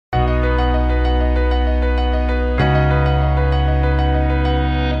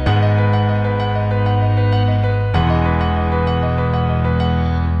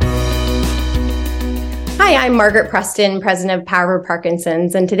Hi, I'm Margaret Preston, president of Power of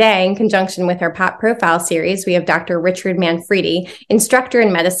Parkinson's, and today, in conjunction with our POP Profile series, we have Dr. Richard Manfredi, instructor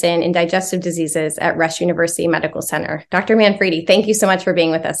in medicine and digestive diseases at Rush University Medical Center. Dr. Manfredi, thank you so much for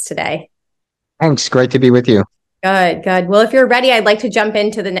being with us today. Thanks. Great to be with you. Good. Well, if you're ready, I'd like to jump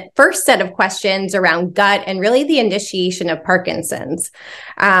into the first set of questions around gut and really the initiation of Parkinson's.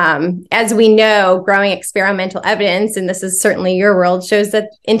 As we know, growing experimental evidence, and this is certainly your world, shows that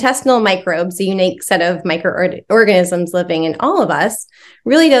intestinal microbes, a unique set of microorganisms living in all of us,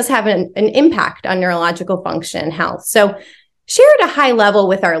 really does have an impact on neurological function and health. So share at a high level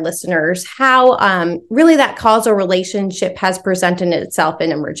with our listeners how really that causal relationship has presented itself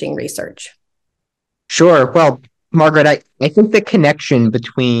in emerging research. Sure. Well, Margaret, I think the connection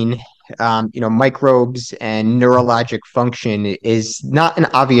between microbes and neurologic function is not an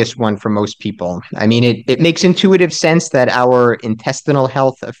obvious one for most people. I mean, it makes intuitive sense that our intestinal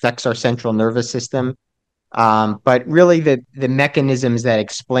health affects our central nervous system. But really the mechanisms that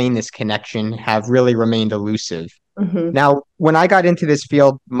explain this connection have really remained elusive. Mm-hmm. Now, when I got into this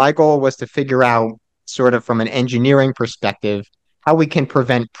field, my goal was to figure out, sort of from an engineering perspective, how we can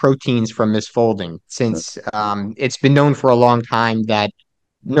prevent proteins from misfolding, since it's been known for a long time that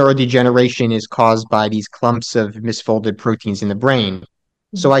neurodegeneration is caused by these clumps of misfolded proteins in the brain.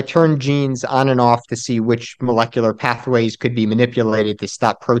 So I turned genes on and off to see which molecular pathways could be manipulated to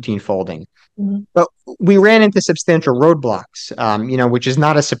stop protein folding. Mm-hmm. But we ran into substantial roadblocks, which is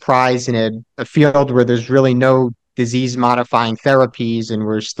not a surprise in a field where there's really no disease-modifying therapies, and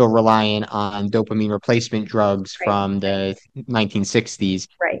we're still relying on dopamine replacement drugs from the 1960s.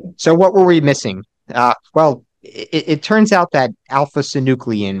 Right. So what were we missing? It turns out that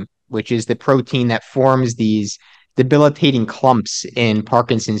alpha-synuclein, which is the protein that forms these debilitating clumps in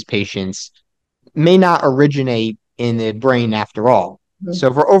Parkinson's patients, may not originate in the brain after all. Mm-hmm.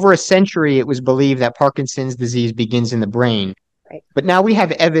 So for over a century, it was believed that Parkinson's disease begins in the brain. Right. But now we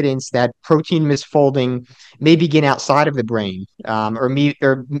have evidence that protein misfolding may begin outside of the brain, or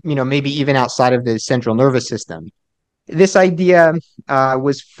maybe even outside of the central nervous system. This idea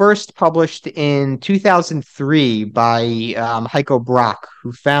was first published in 2003 by Heiko Braak,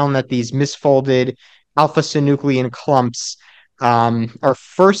 who found that these misfolded alpha-synuclein clumps are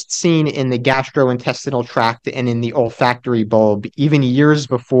first seen in the gastrointestinal tract and in the olfactory bulb, even years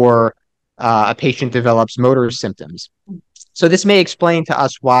before a patient develops motor symptoms. So this may explain to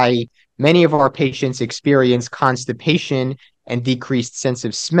us why many of our patients experience constipation and decreased sense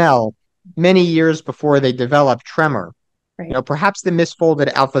of smell many years before they develop tremor. Right. Perhaps the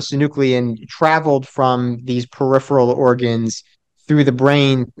misfolded alpha-synuclein traveled from these peripheral organs through the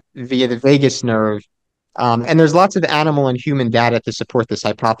brain via the vagus nerve. And there's lots of animal and human data to support this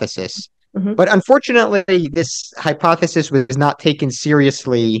hypothesis. Mm-hmm. But unfortunately, this hypothesis was not taken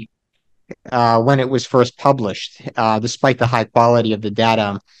seriously when it was first published, despite the high quality of the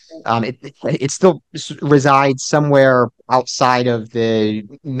data. It still resides somewhere outside of the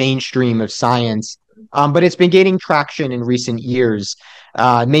mainstream of science, but it's been gaining traction in recent years,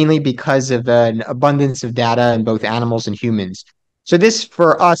 mainly because of an abundance of data in both animals and humans. So this,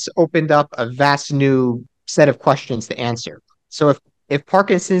 for us, opened up a vast new set of questions to answer. So if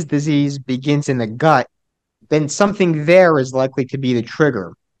Parkinson's disease begins in the gut, then something there is likely to be the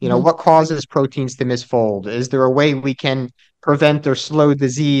trigger. What causes proteins to misfold? Is there a way we can prevent or slow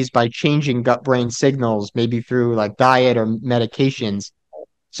disease by changing gut-brain signals, maybe through like diet or medications?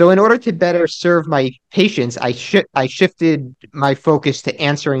 So in order to better serve my patients, I shifted my focus to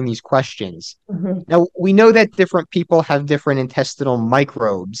answering these questions. Mm-hmm. Now, we know that different people have different intestinal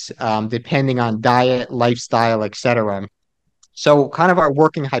microbes, depending on diet, lifestyle, etc. So kind of our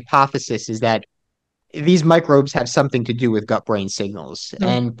working hypothesis is that these microbes have something to do with gut-brain signals. Mm-hmm.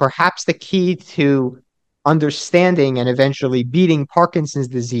 And perhaps the key to understanding and eventually beating Parkinson's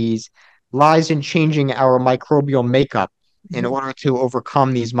disease lies in changing our microbial makeup in order to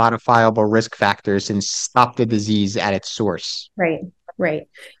overcome these modifiable risk factors and stop the disease at its source. Right.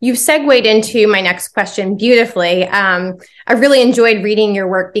 You've segued into my next question beautifully. I really enjoyed reading your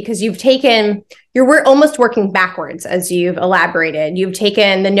work because you've taken your work almost working backwards as you've elaborated. You've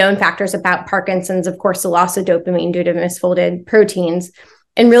taken the known factors about Parkinson's, of course, the loss of dopamine due to misfolded proteins,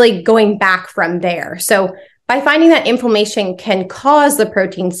 and really going back from there. So by finding that inflammation can cause the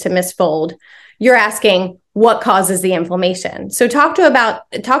proteins to misfold, you're asking, what causes the inflammation? So talk to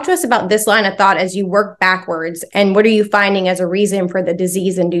us about this line of thought as you work backwards, and what are you finding as a reason for the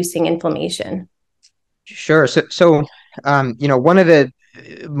disease-inducing inflammation? Sure. So one of the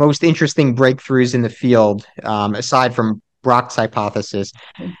most interesting breakthroughs in the field, aside from Brock's hypothesis,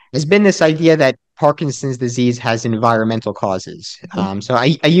 has been this idea that Parkinson's disease has environmental causes. So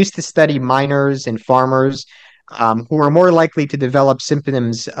I used to study miners and farmers who are more likely to develop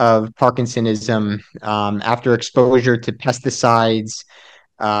symptoms of Parkinsonism after exposure to pesticides,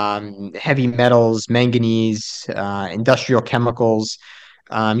 heavy metals, manganese, industrial chemicals.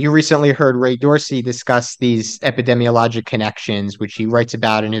 You recently heard Ray Dorsey discuss these epidemiologic connections, which he writes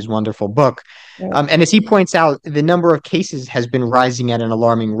about in his wonderful book. And as he points out, the number of cases has been rising at an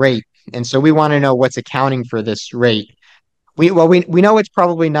alarming rate. And so we want to know what's accounting for this rate. We know it's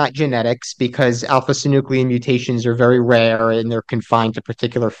probably not genetics because alpha-synuclein mutations are very rare and they're confined to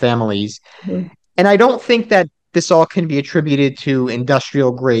particular families. And I don't think that this all can be attributed to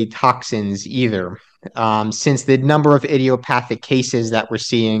industrial grade toxins either, since the number of idiopathic cases that we're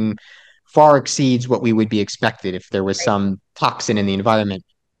seeing far exceeds what we would be expected if there was some toxin in the environment.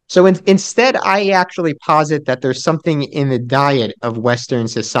 So instead, I actually posit that there's something in the diet of Western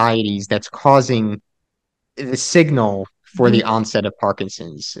societies that's causing the signal for the onset of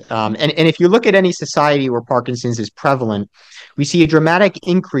Parkinson's. And if you look at any society where Parkinson's is prevalent, we see a dramatic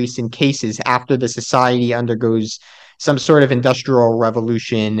increase in cases after the society undergoes some sort of industrial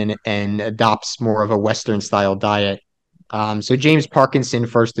revolution and adopts more of a Western style diet. So James Parkinson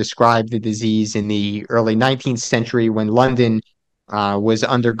first described the disease in the early 19th century when London was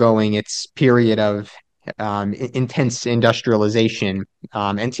undergoing its period of intense industrialization.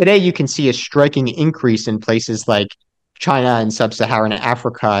 And today you can see a striking increase in places like China and sub-Saharan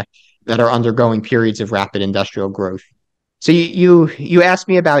Africa that are undergoing periods of rapid industrial growth. So you asked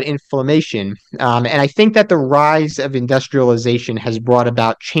me about inflammation, and I think that the rise of industrialization has brought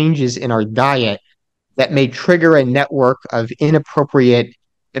about changes in our diet that may trigger a network of inappropriate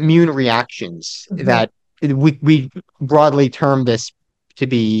immune reactions that we broadly term this to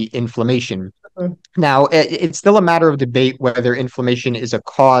be inflammation. Now, it's still a matter of debate whether inflammation is a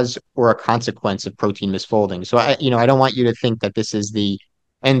cause or a consequence of protein misfolding. So I don't want you to think that this is the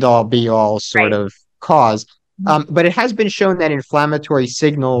end all be all sort of cause. But it has been shown that inflammatory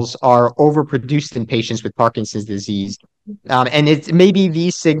signals are overproduced in patients with Parkinson's disease. And it may be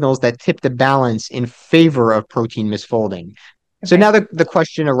these signals that tip the balance in favor of protein misfolding. So now the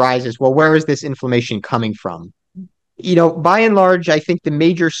question arises, well, where is this inflammation coming from? By and large, I think the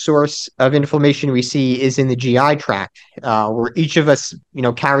major source of inflammation we see is in the GI tract, where each of us,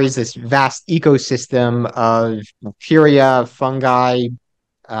 carries this vast ecosystem of bacteria, fungi,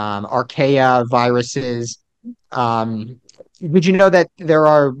 archaea, viruses. Did you know that there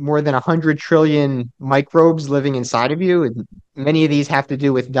are more than 100 trillion microbes living inside of you? And many of these have to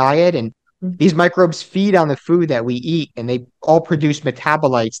do with diet, and these microbes feed on the food that we eat, and they all produce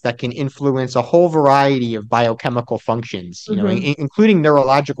metabolites that can influence a whole variety of biochemical functions, including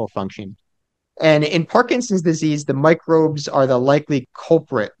neurological function. And in Parkinson's disease, the microbes are the likely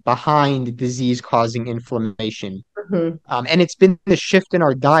culprit behind disease-causing inflammation. And it's been the shift in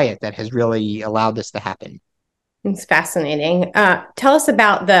our diet that has really allowed this to happen. It's fascinating. Tell us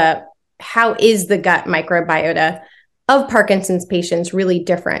about how is the gut microbiota of Parkinson's patients really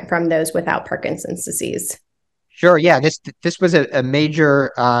different from those without Parkinson's disease? Sure. Yeah, this was a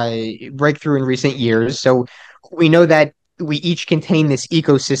major breakthrough in recent years. So we know that we each contain this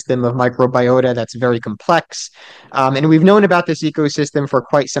ecosystem of microbiota that's very complex. And we've known about this ecosystem for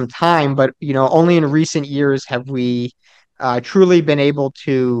quite some time, but only in recent years have we truly been able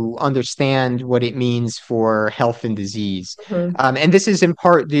to understand what it means for health and disease. And this is in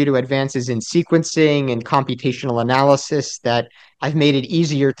part due to advances in sequencing and computational analysis that have made it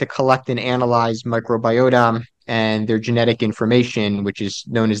easier to collect and analyze microbiota and their genetic information, which is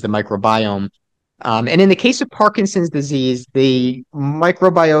known as the microbiome. And in the case of Parkinson's disease, the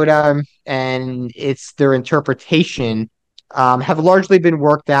microbiota and their interpretation have largely been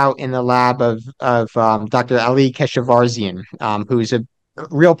worked out in the lab of Dr. Ali Keshavarzian, who's a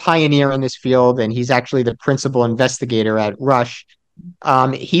real pioneer in this field, and he's actually the principal investigator at Rush.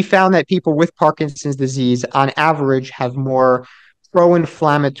 He found that people with Parkinson's disease, on average, have more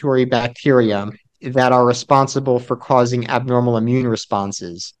pro-inflammatory bacteria that are responsible for causing abnormal immune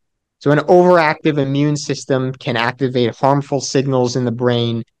responses. So an overactive immune system can activate harmful signals in the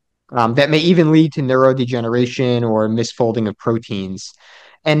brain that may even lead to neurodegeneration or misfolding of proteins.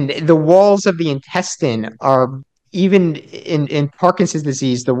 And the walls of the intestine are, even in Parkinson's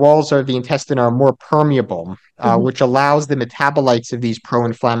disease, the walls of the intestine are more permeable, which allows the metabolites of these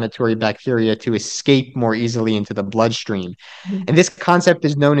pro-inflammatory bacteria to escape more easily into the bloodstream. And this concept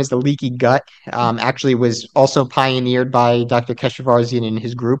is known as the leaky gut, actually was also pioneered by Dr. Keshavarzian and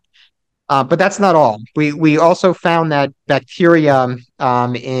his group. But that's not all. We also found that bacteria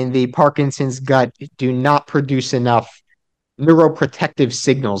in the Parkinson's gut do not produce enough neuroprotective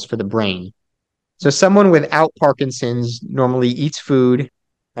signals for the brain. So someone without Parkinson's normally eats food,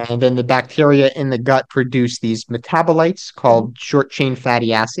 and then the bacteria in the gut produce these metabolites called short chain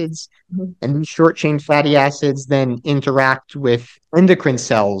fatty acids. Mhm. And these short chain fatty acids then interact with endocrine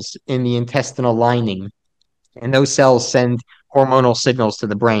cells in the intestinal lining. And those cells send hormonal signals to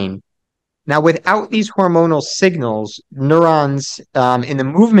the brain. Now, without these hormonal signals, neurons in the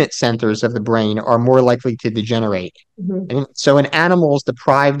movement centers of the brain are more likely to degenerate. Mhm. And so, in animals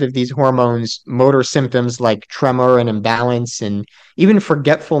deprived of these hormones, motor symptoms like tremor and imbalance, and even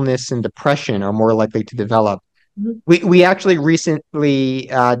forgetfulness and depression are more likely to develop. Mhm. We actually recently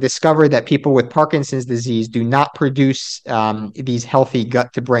discovered that people with Parkinson's disease do not produce these healthy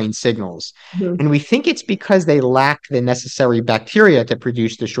gut to brain signals. Mhm. And we think it's because they lack the necessary bacteria to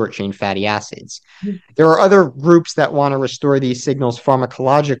produce the short chain fatty acids. There are other groups that want to restore these signals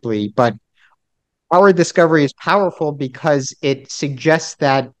pharmacologically, but our discovery is powerful because it suggests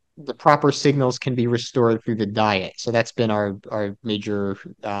that the proper signals can be restored through the diet. So that's been our major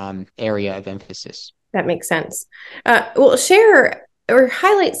area of emphasis. That makes sense. Well, share or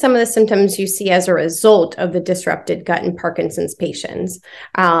highlight some of the symptoms you see as a result of the disrupted gut in Parkinson's patients.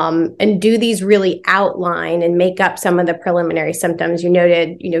 And do these really outline and make up some of the preliminary symptoms? You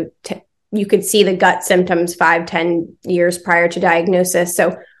noted, you could see the gut symptoms 5-10 years prior to diagnosis.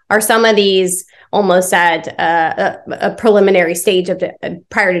 So are some of these almost at a preliminary stage of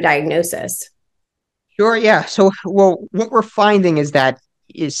prior to diagnosis? Sure, yeah. So, well, what we're finding is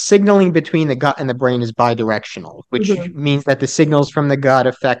signaling between the gut and the brain is bidirectional, which Mhm. means that the signals from the gut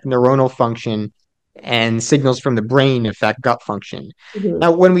affect neuronal function and signals from the brain affect gut function. Mhm.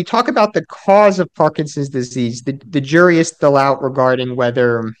 Now, when we talk about the cause of Parkinson's disease, the jury is still out regarding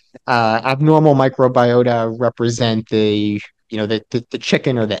whether abnormal microbiota represent the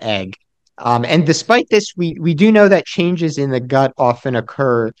chicken or the egg. And despite this, we do know that changes in the gut often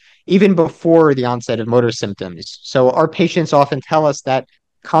occur even before the onset of motor symptoms. So our patients often tell us that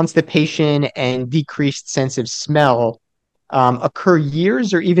constipation and decreased sense of smell occur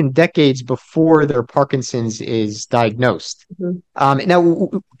years or even decades before their Parkinson's is diagnosed.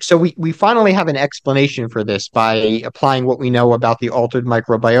 Mhm. So we finally have an explanation for this by applying what we know about the altered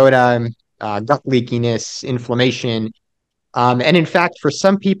microbiota, gut leakiness, inflammation, and in fact, for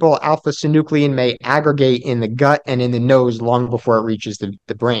some people, alpha synuclein may aggregate in the gut and in the nose long before it reaches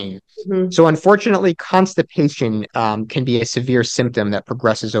the brain. Mhm. So, unfortunately, constipation can be a severe symptom that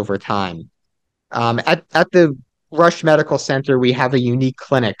progresses over time. At the Rush Medical Center, we have a unique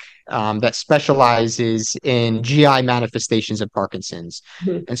clinic that specializes in GI manifestations of Parkinson's.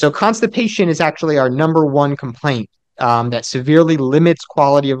 Mhm. And so, constipation is actually our number one complaint that severely limits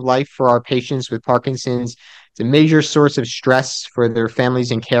quality of life for our patients with Parkinson's. It's a major source of stress for their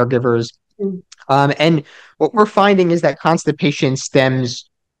families and caregivers. Mhm. And what we're finding is that constipation stems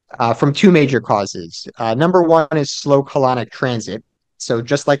from two major causes. Number one is slow colonic transit. So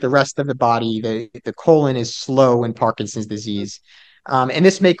just like the rest of the body, the colon is slow in Parkinson's disease. And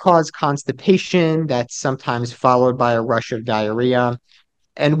this may cause constipation that's sometimes followed by a rush of diarrhea.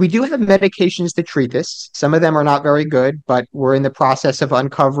 And we do have medications to treat this. Some of them are not very good, but we're in the process of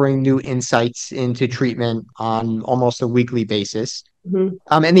uncovering new insights into treatment on almost a weekly basis. Mhm.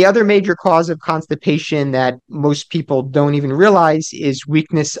 And the other major cause of constipation that most people don't even realize is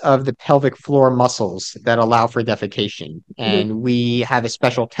weakness of the pelvic floor muscles that allow for defecation. Mhm. And we have a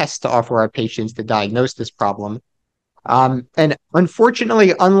special test to offer our patients to diagnose this problem. And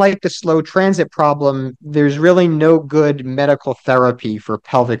unfortunately, unlike the slow transit problem, there's really no good medical therapy for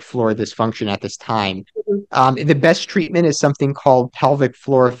pelvic floor dysfunction at this time. Mhm. The best treatment is something called pelvic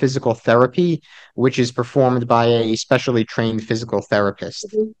floor physical therapy, which is performed by a specially trained physical therapist.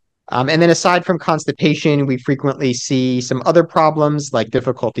 Mhm. And then aside from constipation, we frequently see some other problems like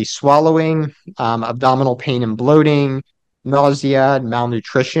difficulty swallowing, abdominal pain and bloating, nausea, and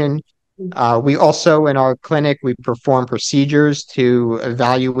malnutrition. We also, in our clinic, we perform procedures to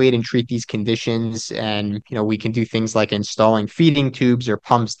evaluate and treat these conditions. And, we can do things like installing feeding tubes or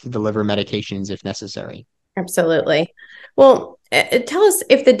pumps to deliver medications if necessary. Absolutely. Well, tell us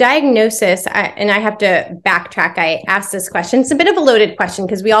if the diagnosis, and I have to backtrack. I asked this question. It's a bit of a loaded question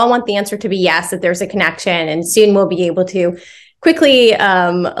because we all want the answer to be yes, that there's a connection, and soon we'll be able to quickly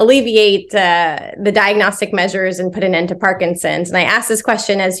alleviate the diagnostic measures and put an end to Parkinson's. And I asked this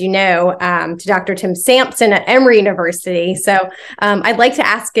question, as you know, to Dr. Tim Sampson at Emory University. So I'd like to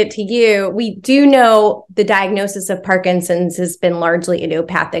ask it to you. We do know the diagnosis of Parkinson's has been largely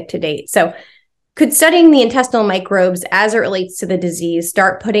idiopathic to date. So could studying the intestinal microbes as it relates to the disease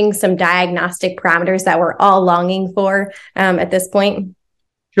start putting some diagnostic parameters that we're all longing for at this point?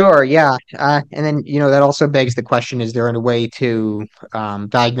 Sure, yeah. And then, that also begs the question, is there a way to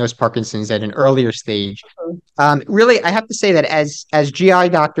diagnose Parkinson's at an earlier stage? Really, I have to say that as GI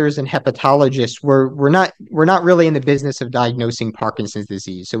doctors and hepatologists, we're not really in the business of diagnosing Parkinson's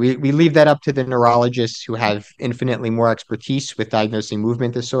disease. So we leave that up to the neurologists who have infinitely more expertise with diagnosing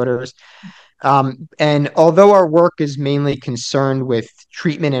movement disorders. And although our work is mainly concerned with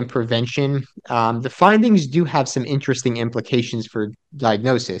treatment and prevention, the findings do have some interesting implications for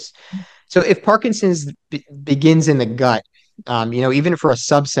diagnosis. So if Parkinson's begins in the gut, even for a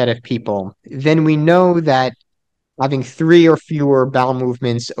subset of people, then we know that having three or fewer bowel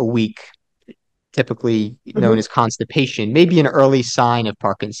movements a week, typically known Mhm. as constipation, may be an early sign of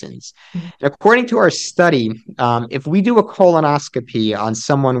Parkinson's. And according to our study, if we do a colonoscopy on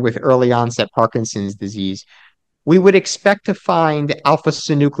someone with early onset Parkinson's disease, we would expect to find alpha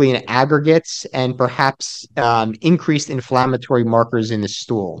synuclein aggregates and perhaps increased inflammatory markers in the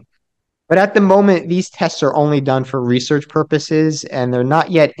stool. But at the moment, these tests are only done for research purposes, and they're not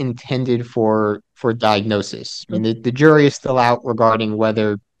yet intended for diagnosis. I mean, the jury is still out regarding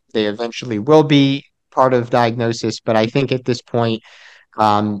whether they eventually will be part of diagnosis, but I think at this point,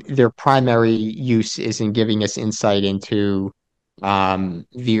 their primary use is in giving us insight into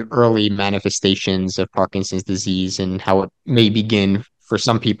the early manifestations of Parkinson's disease and how it may begin for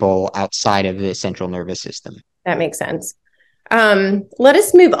some people outside of the central nervous system. That makes sense. Let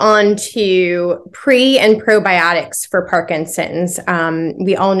us move on to pre and probiotics for Parkinson's.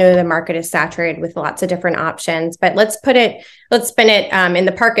 We all know the market is saturated with lots of different options, but let's spin it in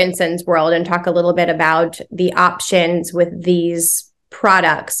the Parkinson's world and talk a little bit about the options with these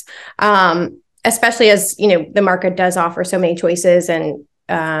products, especially as the market does offer so many choices and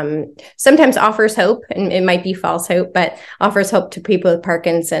sometimes offers hope, and it might be false hope, but offers hope to people with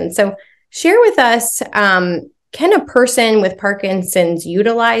Parkinson's. So share with us. Can a person with Parkinson's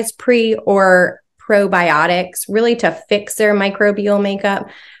utilize pre or probiotics really to fix their microbial makeup?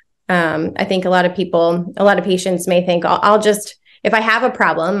 I think a lot of patients may think, if I have a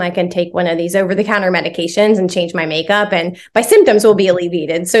problem, I can take one of these over-the-counter medications and change my makeup and my symptoms will be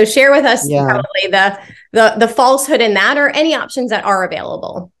alleviated. So share with us Yeah. probably the falsehood in that or any options that are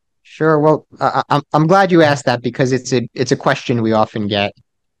available. Sure. Well, I'm glad you asked that because it's a question we often get.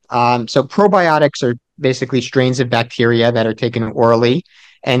 So probiotics are basically strains of bacteria that are taken orally,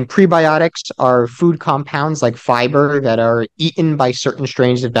 and prebiotics are food compounds like fiber that are eaten by certain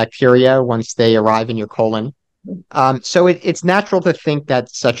strains of bacteria once they arrive in your colon. So it's natural to think that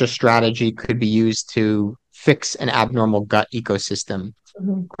such a strategy could be used to fix an abnormal gut ecosystem.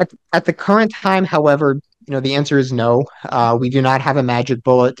 Mhm. At the current time, however, the answer is no. We do not have a magic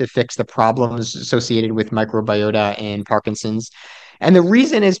bullet to fix the problems associated with microbiota and Parkinson's. And the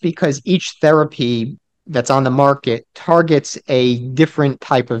reason is because each therapy that's on the market targets a different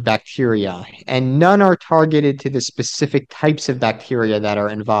type of bacteria, and none are targeted to the specific types of bacteria that are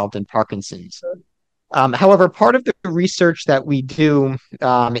involved in Parkinson's. However, part of the research that we do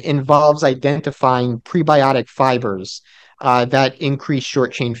involves identifying prebiotic fibers that increase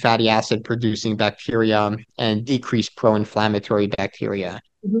short chain fatty acid producing bacteria and decrease pro inflammatory bacteria.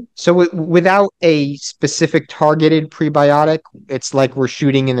 Mhm. So, without a specific targeted prebiotic, it's like we're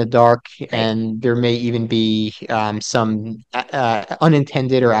shooting in the dark, Right. and there may even be some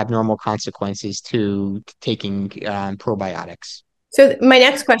unintended or abnormal consequences to taking probiotics. So my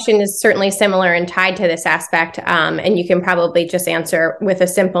next question is certainly similar and tied to this aspect, and you can probably just answer with a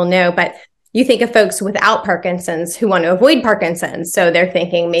simple no. But you think of folks without Parkinson's who want to avoid Parkinson's, so they're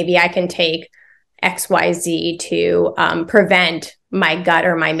thinking maybe I can take XYZ to prevent my gut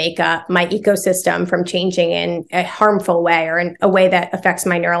or my makeup, my ecosystem from changing in a harmful way or in a way that affects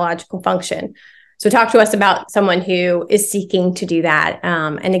my neurological function. So talk to us about someone who is seeking to do that.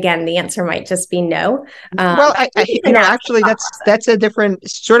 And again, the answer might just be no. Well, actually, that's a different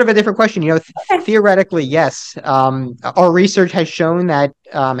question. Okay. Theoretically, yes. Our research has shown that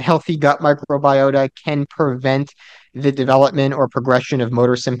healthy gut microbiota can prevent the development or progression of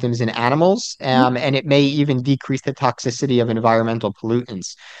motor symptoms in animals, and it may even decrease the toxicity of environmental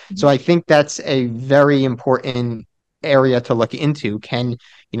pollutants. So I think that's a very important area to look into. Can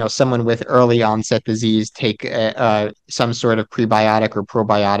someone with early onset disease take some sort of prebiotic or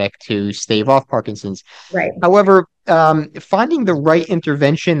probiotic to stave off Parkinson's? Right. However, finding the right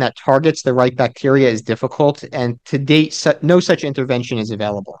intervention that targets the right bacteria is difficult, and to date, no such intervention is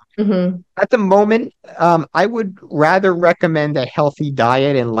available. Mm-hmm. At the moment, I would rather recommend a healthy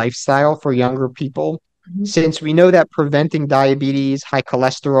diet and lifestyle for younger people, since we know that preventing diabetes, high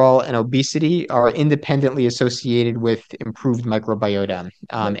cholesterol, and obesity are independently associated with improved microbiota.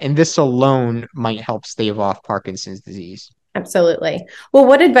 And this alone might help stave off Parkinson's disease. Absolutely. Well,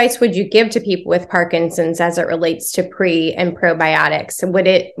 what advice would you give to people with Parkinson's as it relates to pre and probiotics?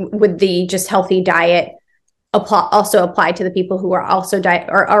 Would the just healthy diet also apply to the people who are also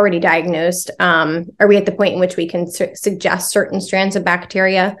are already diagnosed? Are we at the point in which we can suggest certain strands of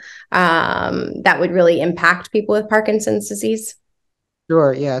bacteria that would really impact people with Parkinson's disease?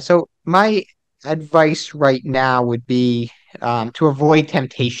 Sure, yeah. So my advice right now would be to avoid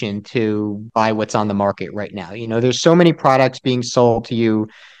temptation to buy what's on the market right now. There's so many products being sold to you,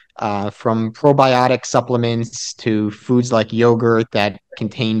 from probiotic supplements to foods like yogurt that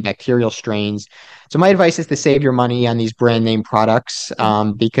contain bacterial strains. So my advice is to save your money on these brand name products,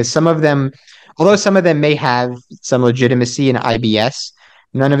 because some of them, although some of them may have some legitimacy in IBS,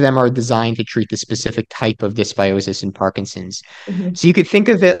 none of them are designed to treat the specific type of dysbiosis in Parkinson's. Mm-hmm. So you could think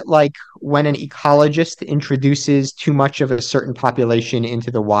of it like when an ecologist introduces too much of a certain population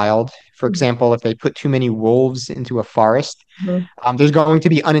into the wild. For example, if they put too many wolves into a forest, Mm-hmm. there's going to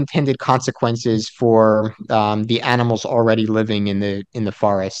be unintended consequences for the animals already living in the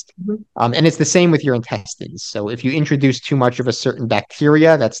forest. And it's the same with your intestines. So if you introduce too much of a certain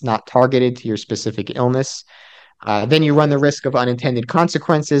bacteria that's not targeted to your specific illness, then you run the risk of unintended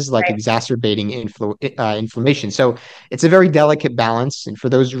consequences like Right. exacerbating inflammation. So it's a very delicate balance. And for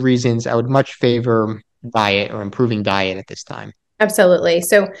those reasons, I would much favor diet or improving diet at this time. Absolutely.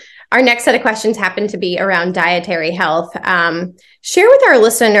 So our next set of questions happen to be around dietary health. Share with our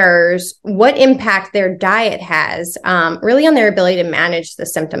listeners what impact their diet has really on their ability to manage the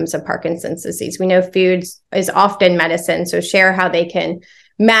symptoms of Parkinson's disease. We know food is often medicine, so share how they can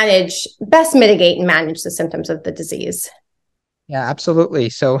best mitigate and manage the symptoms of the disease. Yeah,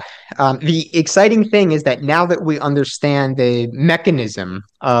 absolutely. So the exciting thing is that now that we understand the mechanism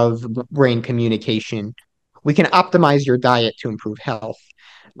of brain communication, we can optimize your diet to improve health.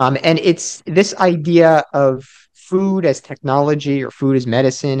 And it's this idea of food as technology or food as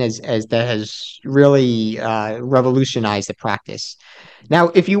medicine as that has really revolutionized the practice. Now,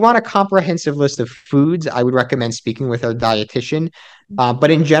 if you want a comprehensive list of foods, I would recommend speaking with our dietitian.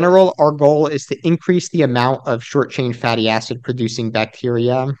 But in general, our goal is to increase the amount of short chain fatty acid producing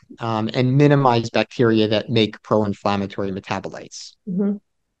bacteria, and minimize bacteria that make pro-inflammatory metabolites. Mm-hmm.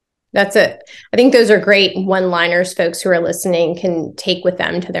 That's it. I think those are great one-liners folks who are listening can take with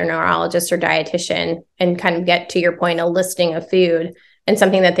them to their neurologist or dietitian and kind of get, to your point, a listing of food and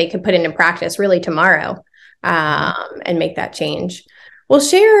something that they could put into practice really tomorrow, and make that change. We'll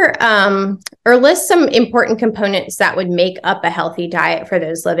share or list some important components that would make up a healthy diet for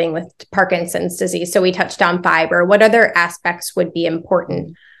those living with Parkinson's disease. So we touched on fiber. What other aspects would be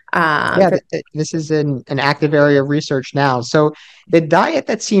important? This is an active area of research now. So the diet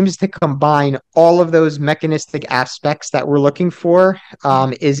that seems to combine all of those mechanistic aspects that we're looking for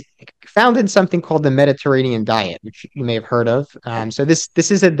is found in something called the Mediterranean diet, which you may have heard of. So this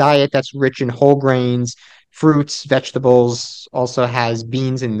is a diet that's rich in whole grains, fruits, vegetables, also has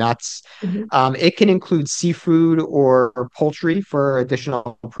beans and nuts. It can include seafood or poultry for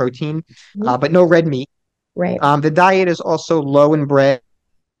additional protein, but no red meat. Right. The diet is also low in bread,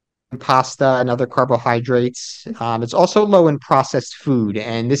 pasta, and other carbohydrates. It's also low in processed food,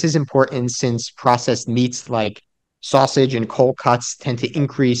 and this is important since processed meats like sausage and cold cuts tend to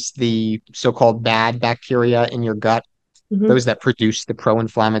increase the so-called bad bacteria in your gut, those that produce the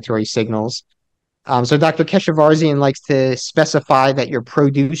pro-inflammatory signals. So Dr. Keshavarzian likes to specify that your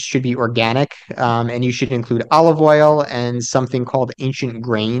produce should be organic, and you should include olive oil and something called ancient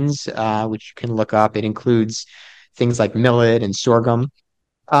grains, which you can look up. It includes things like millet and sorghum.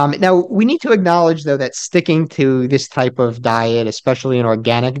 Now, we need to acknowledge, though, that sticking to this type of diet, especially an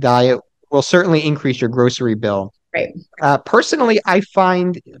organic diet, will certainly increase your grocery bill. Right. Personally, I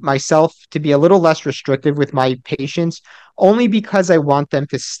find myself to be a little less restrictive with my patients, only because I want them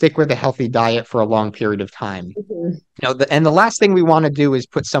to stick with a healthy diet for a long period of time. And the last thing we want to do is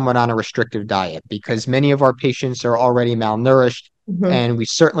put someone on a restrictive diet, because many of our patients are already malnourished, and we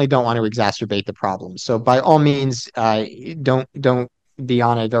certainly don't want to exacerbate the problem. So by all means, don't be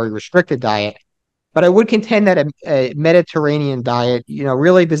on a very restricted diet. But I would contend that a Mediterranean diet,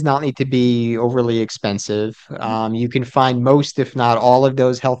 really does not need to be overly expensive. You can find most, if not all, of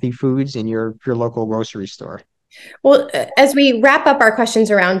those healthy foods in your local grocery store. Well, as we wrap up our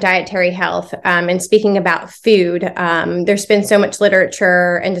questions around dietary health, and speaking about food, there's been so much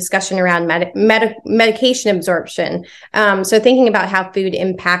literature and discussion around medication absorption. So thinking about how food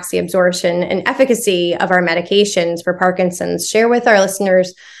impacts the absorption and efficacy of our medications for Parkinson's, share with our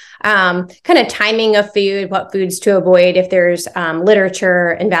listeners kind of timing of food, what foods to avoid, if there's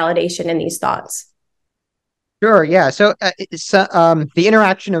literature and validation in these thoughts. Sure, yeah. The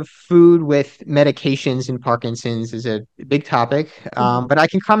interaction of food with medications in Parkinson's is a big topic, but I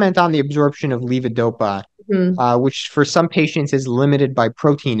can comment on the absorption of levodopa, Mhm. which for some patients is limited by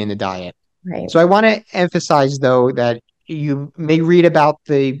protein in the diet. Right. So I want to emphasize, though, that you may read about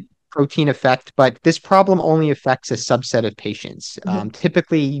the protein effect, but this problem only affects a subset of patients, Mhm.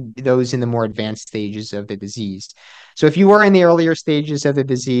 typically those in the more advanced stages of the disease. So if you are in the earlier stages of the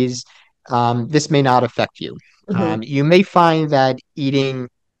disease, this may not affect you. Mhm. You may find that eating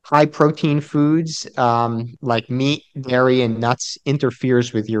high protein foods like meat, dairy, and nuts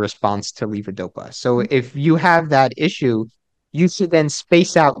interferes with your response to levodopa. So if you have that issue, you should then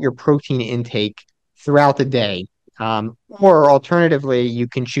space out your protein intake throughout the day. Or alternatively, you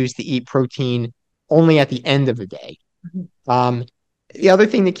can choose to eat protein only at the end of the day. Mhm. Um, the other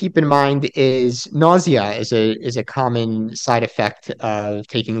thing to keep in mind is nausea is a common side effect of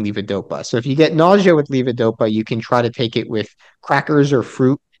taking levodopa. So if you get nausea with levodopa, you can try to take it with crackers or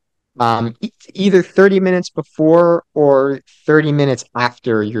fruit, either 30 minutes before or 30 minutes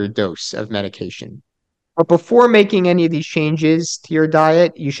after your dose of medication. But before making any of these changes to your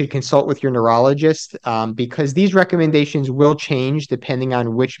diet, you should consult with your neurologist because these recommendations will change depending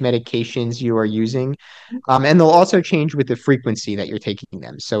on which medications you are using. And they'll also change with the frequency that you're taking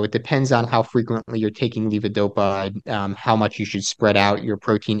them. So it depends on how frequently you're taking levodopa, how much you should spread out your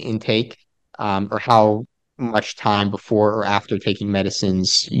protein intake, or how much time before or after taking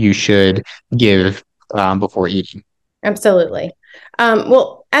medicines you should give before eating. Absolutely.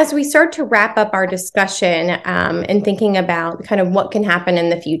 Well, as we start to wrap up our discussion and thinking about kind of what can happen in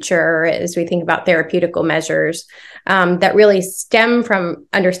the future as we think about therapeutical measures that really stem from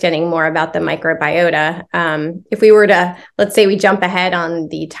understanding more about the microbiota, if we were to, let's say we jump ahead on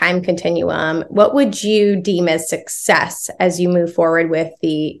the time continuum, what would you deem as success as you move forward with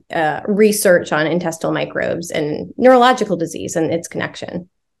the research on intestinal microbes and neurological disease and its connection?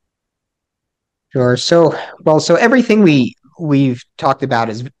 Sure. So everything we've talked about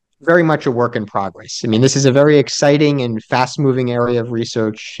is very much a work in progress. I mean, this is a very exciting and fast-moving area of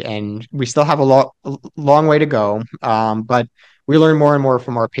research, and we still have a long way to go. But we learn more and more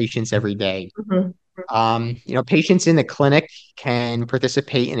from our patients every day. Mhm. Patients in the clinic can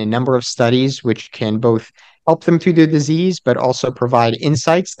participate in a number of studies, which can both help them through the disease, but also provide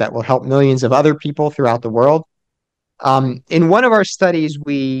insights that will help millions of other people throughout the world. In one of our studies,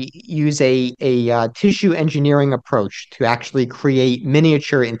 we use a tissue engineering approach to actually create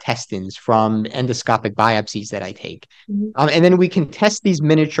miniature intestines from endoscopic biopsies that I take. Mhm. And then we can test these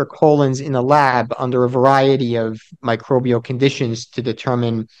miniature colons in the lab under a variety of microbial conditions to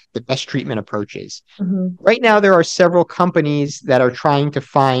determine the best treatment approaches. Mhm. Right now, there are several companies that are trying to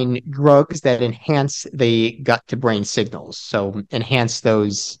find drugs that enhance the gut to brain signals. So, enhance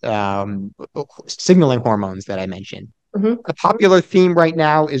those signaling hormones that I mentioned. Mhm. A popular theme right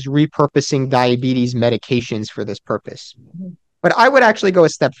now is repurposing diabetes medications for this purpose. Mhm. But I would actually go a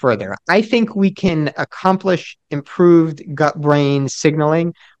step further. I think we can accomplish improved gut brain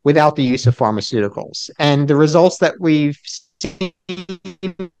signaling without the use of pharmaceuticals. And the results that we've seen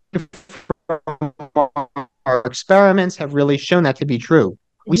from our experiments have really shown that to be true.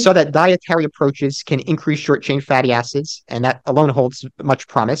 We Mhm. saw that dietary approaches can increase short chain fatty acids, and that alone holds much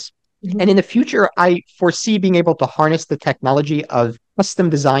promise. Mhm. And in the future, I foresee being able to harness the technology of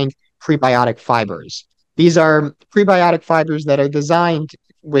custom designed prebiotic fibers. These are prebiotic fibers that are designed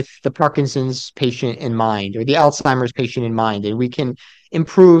with the Parkinson's patient in mind or the Alzheimer's patient in mind, and we can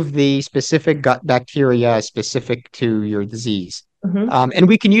improve the specific gut bacteria specific to your disease. Mhm. And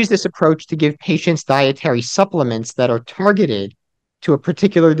we can use this approach to give patients dietary supplements that are targeted to a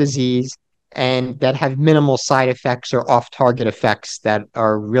particular disease and that have minimal side effects or off target effects that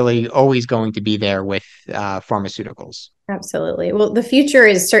are really always going to be there with pharmaceuticals. Absolutely. Well, the future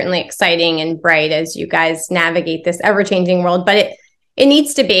is certainly exciting and bright as you guys navigate this ever-changing world, but it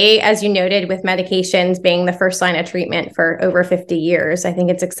needs to be, as you noted, with medications being the first line of treatment for over 50 years. I think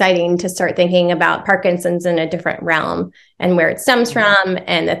it's exciting to start thinking about Parkinson's in a different realm and where it stems from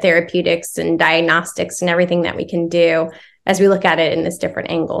and the therapeutics and diagnostics and everything that we can do as we look at it in this different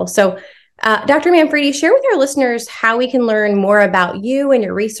angle. So, Dr. Manfredi, share with our listeners how we can learn more about you and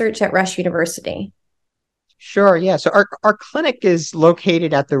your research at Rush University. Sure, yeah. So our clinic is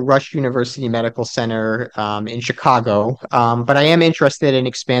located at the Rush University Medical Center in Chicago, but I am interested in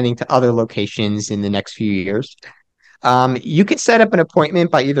expanding to other locations in the next few years. You can set up an appointment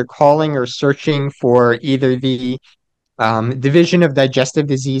by either calling or searching for either the Division of Digestive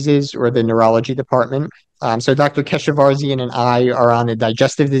Diseases or the Neurology Department. So Dr. Keshavarzian and I are on the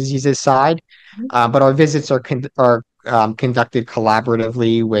digestive diseases side, but our visits are conducted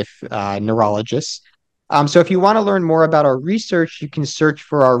collaboratively with neurologists. So if you want to learn more about our research, you can search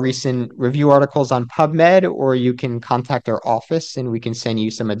for our recent review articles on PubMed, or you can contact our office and we can send you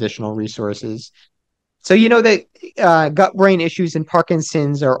some additional resources. So you know that gut-brain issues in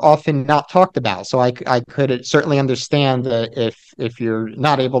Parkinson's are often not talked about. So I could certainly understand that if you're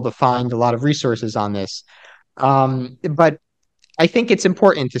not able to find a lot of resources on this. But I think it's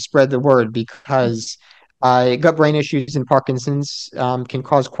important to spread the word because gut-brain issues in Parkinson's can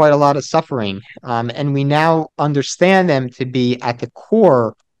cause quite a lot of suffering, and we now understand them to be at the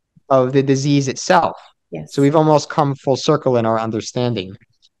core of the disease itself. Yes. So we've almost come full circle in our understanding.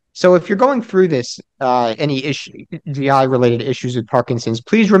 So if you're going through this, any issue, GI-related issues with Parkinson's,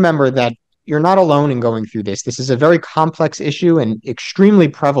 please remember that you're not alone in going through this. This is a very complex issue and extremely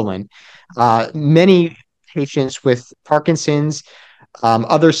prevalent. Many patients with Parkinson's,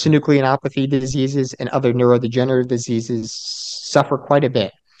 other synucleinopathy diseases, and other neurodegenerative diseases suffer quite a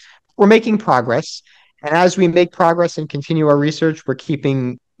bit. We're making progress. And as we make progress and continue our research, we're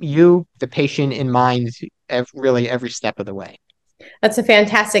keeping you, the patient, in mind really every step of the way. That's a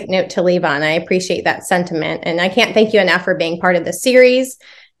fantastic note to leave on. I appreciate that sentiment. And I can't thank you enough for being part of the series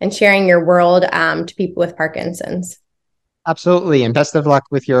and sharing your world to people with Parkinson's. Absolutely. And best of luck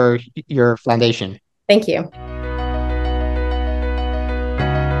with your foundation. Thank you.